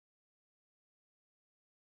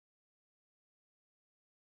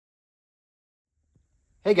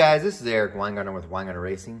Hey guys, this is Eric Weingartner with Weingartner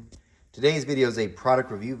Racing. Today's video is a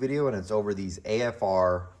product review video and it's over these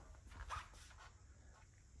Afr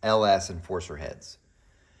LS enforcer heads.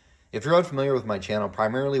 If you're unfamiliar with my channel,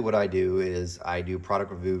 primarily what I do is I do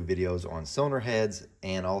product review videos on cylinder heads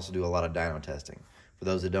and also do a lot of dyno testing. For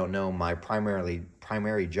those that don't know, my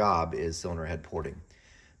primary job is cylinder head porting.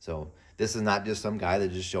 So this is not just some guy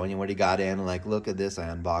that's just showing you what he got in and like, look at this, I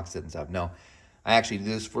unboxed it and stuff. No. I actually do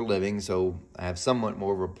this for a living, so I have somewhat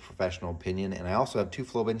more of a professional opinion, and I also have 2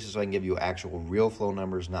 flow benches so I can give you actual real flow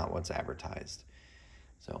numbers, not what's advertised.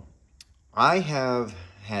 So I have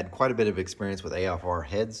had quite a bit of experience with Afr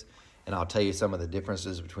heads, and I'll tell you some of the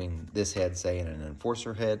differences between this head, say, and an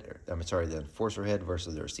enforcer head, the enforcer head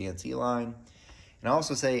versus their CNC line. And I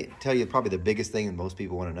also tell you probably the biggest thing that most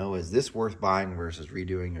people want to know is this worth buying versus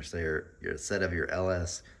redoing your set of your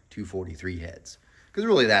LS 243 heads? Because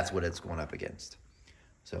really that's what it's going up against.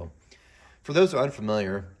 So for those who are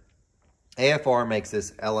unfamiliar, Afr makes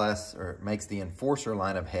this LS, or makes the enforcer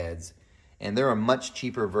line of heads, and they're a much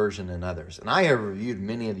cheaper version than others. And I have reviewed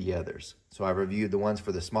many of the others. So I've reviewed the ones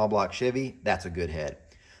for the small block Chevy, that's a good head.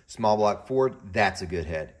 Small block Ford, that's a good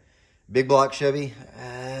head. Big block Chevy,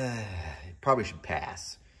 probably should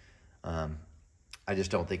pass. I just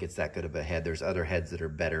don't think it's that good of a head. There's other heads that are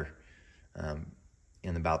better.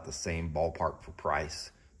 In about the same ballpark for price.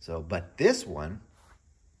 So, but this one,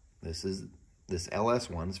 this LS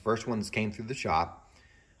one, this first one came through the shop.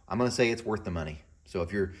 I'm going to say it's worth the money. So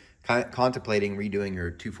if you're contemplating redoing your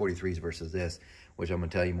 243s versus this, which I'm going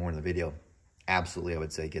to tell you more in the video, absolutely I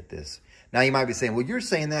would say get this. Now you might be saying, well, you're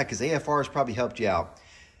saying that because Afr has probably helped you out.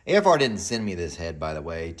 Afr didn't send me this head, by the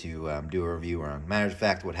way, to do a review on. Matter of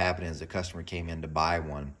fact, what happened is the customer came in to buy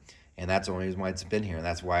one. And that's the only reason why it's been here. And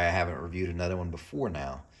that's why I haven't reviewed another one before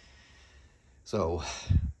now. So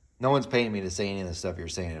no one's paying me to say any of the stuff you're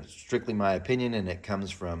saying. It's strictly my opinion, and it comes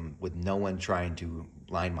from with no one trying to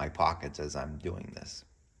line my pockets as I'm doing this.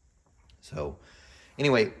 So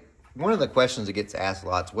anyway, one of the questions that gets asked a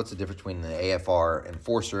lot is what's the difference between the Afr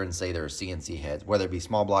enforcer and say their CNC heads, whether it be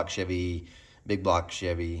small block Chevy, big block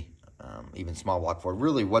Chevy, even small block Ford.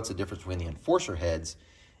 Really, what's the difference between the enforcer heads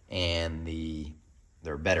and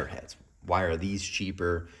they're better heads? Why are these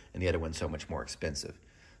cheaper and the other one's so much more expensive?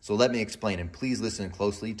 So let me explain, and please listen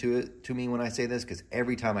closely to me when I say this, because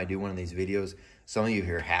every time I do one of these videos, some of you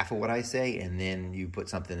hear half of what I say, and then you put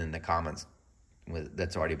something in the comments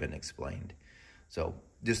that's already been explained. So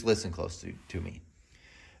just listen closely to me.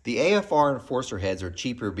 The Afr enforcer heads are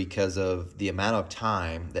cheaper because of the amount of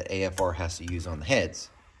time that Afr has to use on the heads.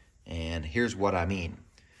 And here's what I mean.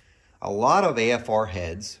 A lot of Afr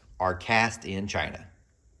heads are cast in China.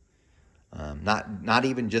 Not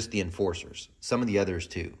even just the enforcers, some of the others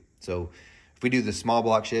too. So if we do the small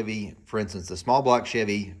block Chevy, for instance, the small block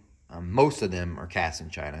Chevy, most of them are cast in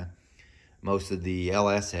China. Most of the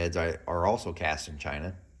LS heads are also cast in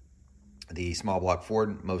China. The small block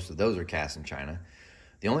Ford, most of those are cast in China.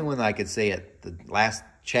 The only one that I could say at the last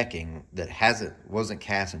checking that wasn't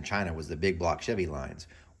cast in China was the big block Chevy lines,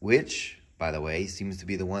 which, by the way, seems to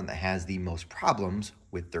be the one that has the most problems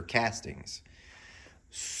with their castings.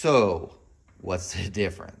 So what's the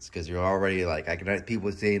difference? Because you're already like, I can have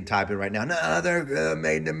people saying, typing right now, no, they're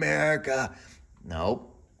made in America.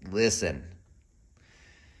 Nope. Listen.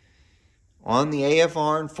 On the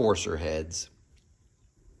Afr enforcer heads,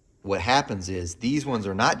 what happens is these ones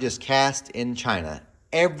are not just cast in China.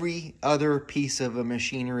 Every other piece of a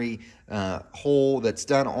machinery hole that's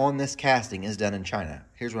done on this casting is done in China.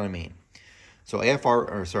 Here's what I mean. So in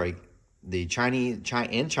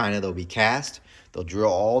China, they'll be cast. They'll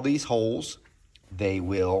drill all these holes. They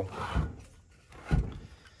will,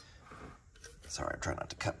 sorry, I'm trying not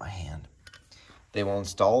to cut my hand. They will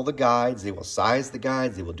install the guides. They will size the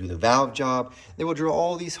guides. They will do the valve job. They will drill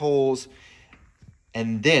all these holes.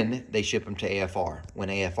 And then they ship them to Afr. When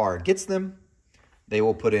Afr gets them, they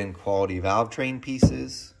will put in quality valve train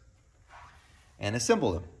pieces and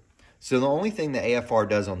assemble them. So the only thing that Afr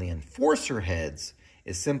does on the enforcer heads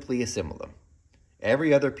is simply assemble them.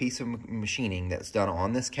 Every other piece of machining that's done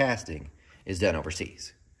on this casting is done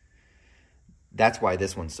overseas. That's why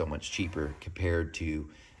this one's so much cheaper compared to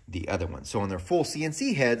the other one. So on their full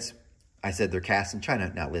CNC heads, I said they're cast in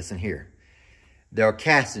China. Now listen here. They're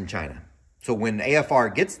cast in China. So when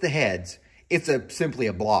Afr gets the heads, it's simply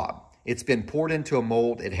a blob. It's been poured into a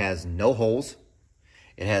mold. It has no holes.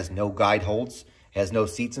 It has no guide holes. Has no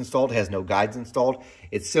seats installed, has no guides installed.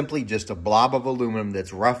 It's simply just a blob of aluminum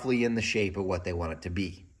that's roughly in the shape of what they want it to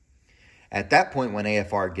be. At that point, when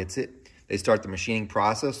Afr gets it, they start the machining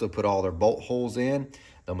process. They'll put all their bolt holes in.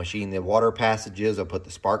 They'll machine the water passages. They'll put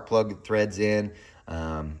the spark plug threads in.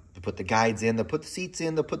 They'll put the guides in, they'll put the seats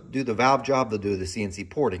in, do the valve job, they'll do the CNC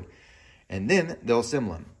porting. And then they'll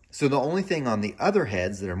assemble them. So the only thing on the other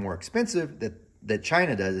heads that are more expensive that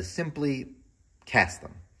China does is simply cast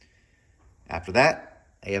them. After that,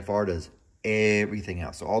 AFR does everything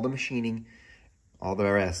else. So all the machining, all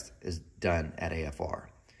the rest is done at AFR.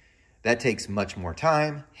 That takes much more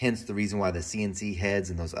time, hence the reason why the CNC heads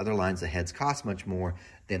and those other lines of heads cost much more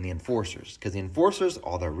than the Enforcers. Because the Enforcers,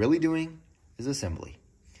 all they're really doing is assembly.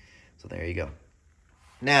 So there you go.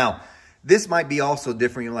 Now, this might be also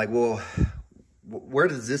different. You're like, well, where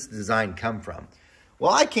does this design come from?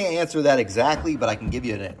 Well, I can't answer that exactly, but I can give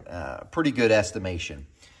you a pretty good estimation.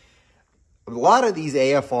 A lot of these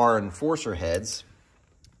AFR Enforcer heads,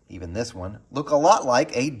 even this one, look a lot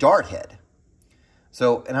like a Dart head.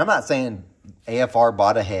 So, and I'm not saying AFR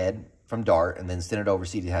bought a head from Dart and then sent it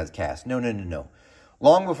overseas and has cast. No, no, no, no.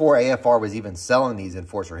 Long before AFR was even selling these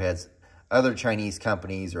Enforcer heads, other Chinese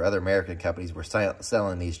companies or other American companies were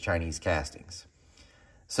selling these Chinese castings.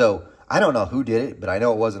 So, I don't know who did it, but I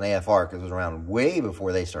know it wasn't AFR because it was around way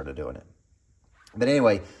before they started doing it. But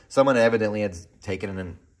anyway, someone evidently had taken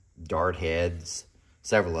in Dart heads,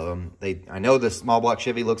 several of them. I know the small block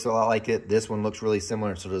Chevy looks a lot like it. This one looks really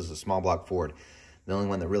similar, and so does the small block Ford. The only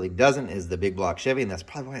one that really doesn't is the big block Chevy, and that's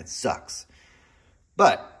probably why it sucks.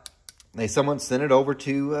 But someone sent it over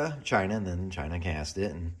to China, and then China cast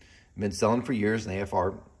it, and been selling for years, and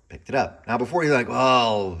AFR picked it up. Now, before you're like,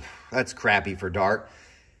 oh, that's crappy for Dart.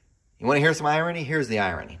 You want to hear some irony? Here's the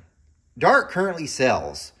irony. Dart currently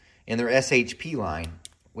sells in their SHP line,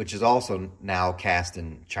 which is also now cast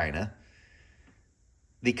in China,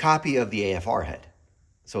 the copy of the AFR head.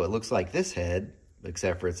 So it looks like this head,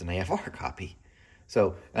 except for it's an AFR copy.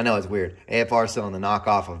 So I know it's weird. AFR selling the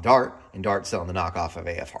knockoff of Dart, and Dart selling the knockoff of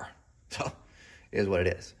AFR. So it is what it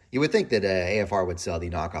is. You would think that AFR would sell the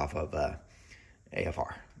knockoff of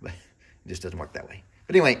AFR, but it just doesn't work that way.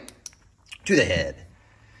 But anyway, to the head.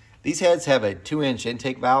 These heads have a 2-inch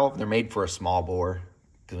intake valve. They're made for a small bore,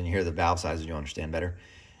 because when you hear the valve sizes, you'll understand better.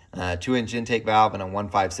 2-inch intake valve and a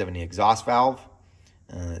 1.570 exhaust valve.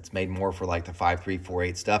 It's made more for like the 5.3,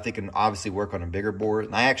 4.8 stuff. It can obviously work on a bigger bore.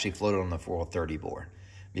 And I actually floated on the 430 bore.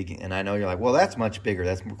 And I know you're like, well, that's much bigger.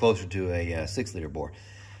 That's closer to a 6-liter bore.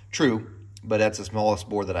 True, but that's the smallest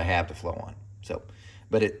bore that I have to flow on. So,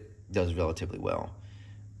 but it does relatively well.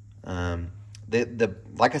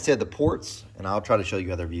 Like I said, the ports, and I'll try to show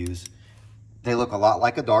you other views, they look a lot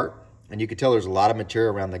like a Dart. And you can tell there's a lot of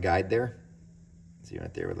material around the guide there. See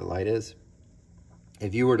right there where the light is.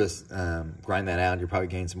 If you were to grind that out, you're probably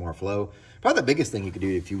gaining some more flow. Probably the biggest thing you could do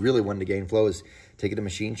if you really wanted to gain flow is take it to a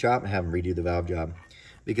machine shop and have them redo the valve job.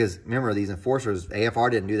 Because remember, these Enforcers, AFR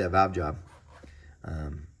didn't do that valve job.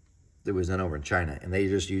 It was done over in China. And they're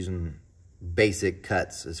just using basic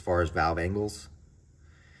cuts as far as valve angles.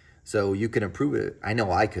 So you can improve it. I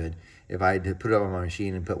know I could. If I had put it up on my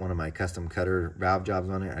machine and put one of my custom cutter valve jobs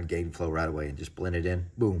on it, I'd gain flow right away and just blend it in.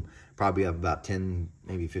 Boom. Probably have about 10,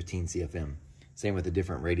 maybe 15 CFM. Same with the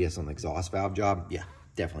different radius on the exhaust valve job. Yeah,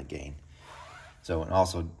 definitely gain. So, and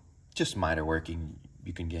also, just minor working,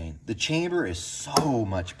 you can gain. The chamber is so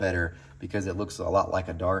much better because it looks a lot like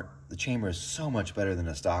a Dart. The chamber is so much better than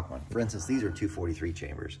a stock one. For instance, these are 243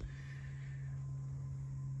 chambers.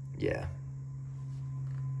 Yeah.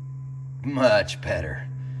 Much better.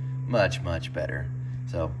 Much, much better.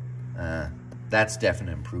 So, that's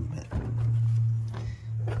definite improvement.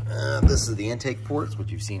 This is the intake ports,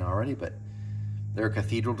 which you've seen already, but they're a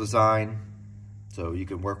cathedral design, so you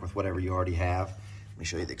can work with whatever you already have. Let me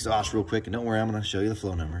show you the exhaust real quick, and don't worry, I'm going to show you the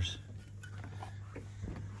flow numbers.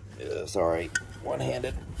 Sorry,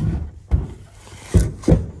 one-handed. There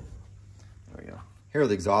we go. Here are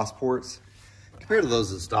the exhaust ports. Compared to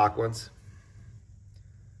those of the stock ones,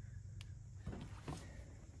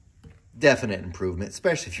 definite improvement,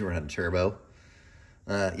 especially if you're running a turbo.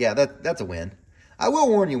 Yeah, that's a win. I will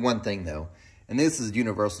warn you one thing, though. And this is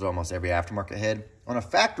universal to almost every aftermarket head. On a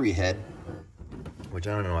factory head, which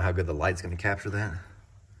I don't know how good the light's going to capture that.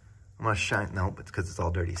 I'm going to shine, no, it's because it's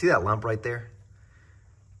all dirty. See that lump right there?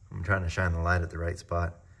 I'm trying to shine the light at the right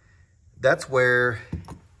spot. That's where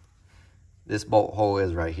this bolt hole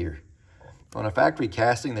is right here. On a factory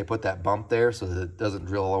casting, they put that bump there so that it doesn't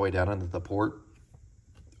drill all the way down into the port.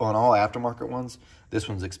 On all aftermarket ones, this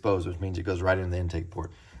one's exposed, which means it goes right into the intake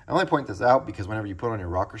port. I only point this out because whenever you put on your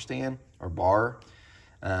rocker stand or bar,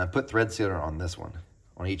 put thread sealer on this one,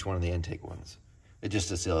 on each one of the intake ones. It just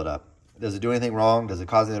to seal it up. Does it do anything wrong? Does it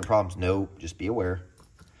cause any problems? No, just be aware.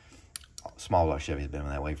 Small block Chevy's been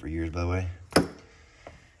that way for years, by the way.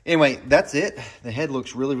 Anyway, that's it. The head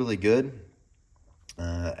looks really, really good.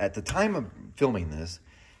 At the time of filming this,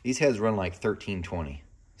 these heads run like 1320.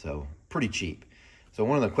 So pretty cheap. So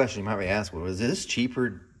one of the questions you might be asking was, is this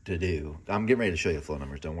cheaper to do? I'm getting ready to show you the flow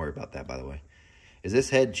numbers. Don't worry about that, by the way. Is this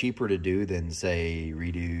head cheaper to do than, say,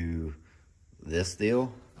 redo this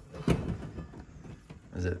deal?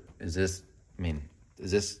 Is this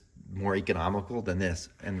more economical than this?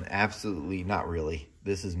 And absolutely not really.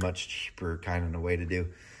 This is much cheaper kind of a way to do.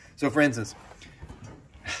 So for instance,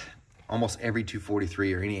 almost every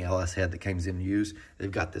 243 or any LS head that comes in use, they've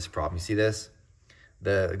got this problem. You see this?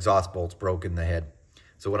 The exhaust bolt's broken in the head.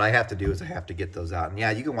 So what I have to do is I have to get those out. And yeah,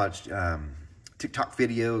 you can watch TikTok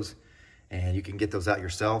videos and you can get those out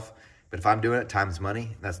yourself. But if I'm doing it, time's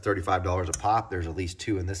money. That's $35 a pop. There's at least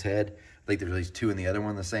 2 in this head. I think there's at least 2 in the other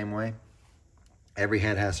one the same way. Every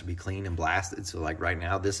head has to be cleaned and blasted. So like right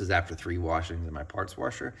now, this is after 3 washings in my parts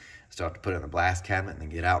washer. I still have to put it in the blast cabinet and then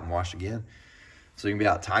get out and wash again. So you can be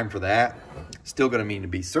out of time for that. Still gonna need to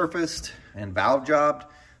be surfaced and valve jobbed.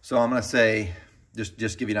 So I'm gonna say,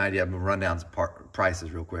 just give you an idea, I'm gonna run down some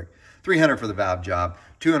prices real quick. $300 for the valve job,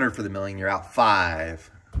 $200 for the milling, you're out $5.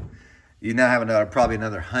 You now have probably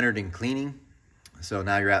another $100 in cleaning. So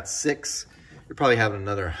now you're at $6. You're probably having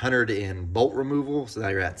another $100 in bolt removal. So now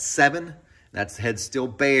you're at $7. That's the head still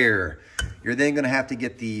bare. You're then gonna have to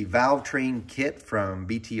get the valve train kit from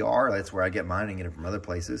BTR. That's where I get mine and get it from other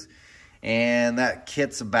places. And that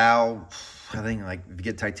kit's about, I think, like if you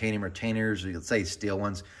get titanium retainers, or let's say steel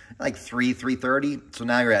ones, like $330. So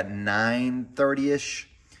now you're at $930-ish.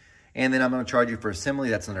 And then I'm gonna charge you for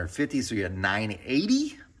assembly. That's another $50, so you're at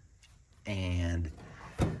 $980. And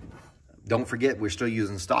don't forget, we're still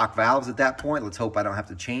using stock valves at that point. Let's hope I don't have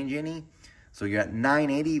to change any. So you're at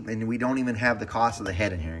 $980, and we don't even have the cost of the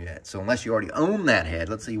head in here yet. So unless you already own that head,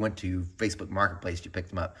 let's say you went to Facebook Marketplace, you picked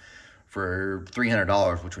them up for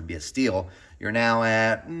 $300, which would be a steal, you're now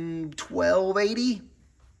at $1,280,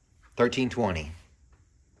 $1,320.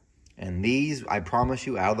 And these, I promise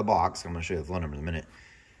you, out of the box, I'm going to show you the flow numbers in a minute,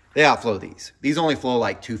 they outflow these. These only flow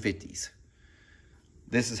like 250s.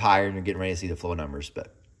 This is higher, and you're getting ready to see the flow numbers.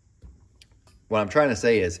 But what I'm trying to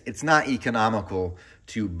say is it's not economical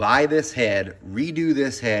to buy this head, redo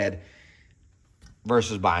this head,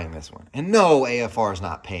 versus buying this one. And no, AFR is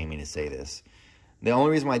not paying me to say this. The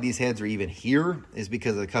only reason why these heads are even here is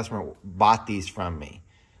because the customer bought these from me.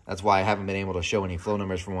 That's why I haven't been able to show any flow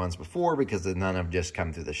numbers for ones before, because none have just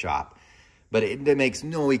come through the shop. But it makes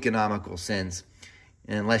no economical sense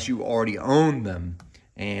unless you already own them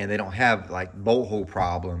and they don't have like bolt hole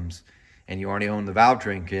problems and you already own the valve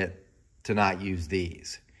train kit to not use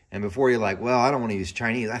these. And before you're like, well, I don't want to use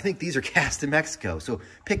Chinese, I think these are cast in Mexico, so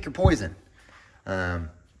pick your poison. You know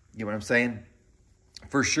what I'm saying?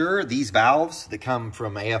 For sure, these valves that come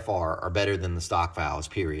from AFR are better than the stock valves,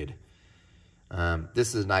 period.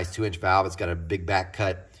 This is a nice 2-inch valve. It's got a big back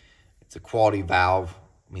cut. It's a quality valve.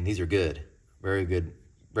 I mean, these are good. Very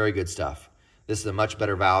good stuff. This is a much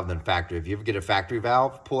better valve than factory. If you ever get a factory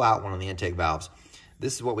valve, pull out one of the intake valves.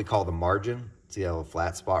 This is what we call the margin. See that little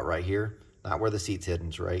flat spot right here? Not where the seat's hidden,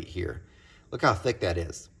 it's right here. Look how thick that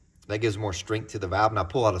is. That gives more strength to the valve. Now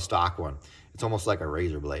pull out a stock one. It's almost like a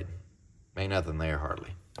razor blade. Ain't nothing there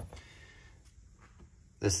hardly.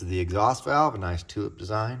 This is the exhaust valve, a nice tulip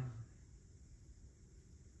design.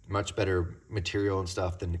 Much better material and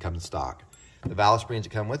stuff than comes in stock. The valve springs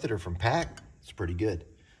that come with it are from Pack. It's pretty good.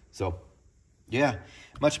 So, yeah,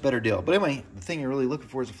 much better deal. But anyway, the thing you're really looking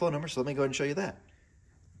for is a flow number, so let me go ahead and show you that.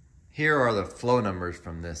 Here are the flow numbers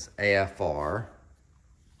from this AFR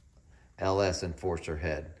LS Enforcer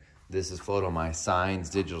head. This is flowed on my Signs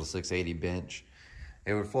Digital 680 bench.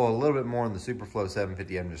 It would flow a little bit more in the Superflow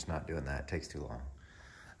 750. I'm just not doing that. It takes too long.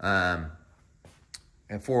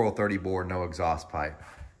 And 4030 bore, no exhaust pipe.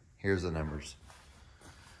 Here's the numbers.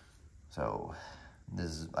 So this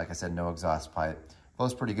is, like I said, no exhaust pipe.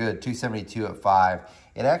 Flows pretty good, 272 at 5.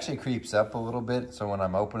 It actually creeps up a little bit. So when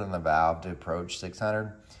I'm opening the valve to approach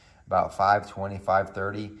 600, about 520,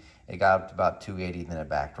 530, it got up to about 280, then it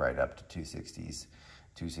backed right up to 260s.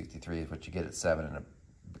 263 is what you get at 7, and it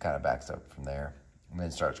kind of backs up from there. And then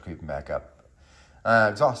starts creeping back up.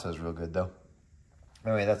 Exhaust is real good though.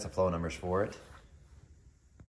 Anyway, that's the flow numbers for it.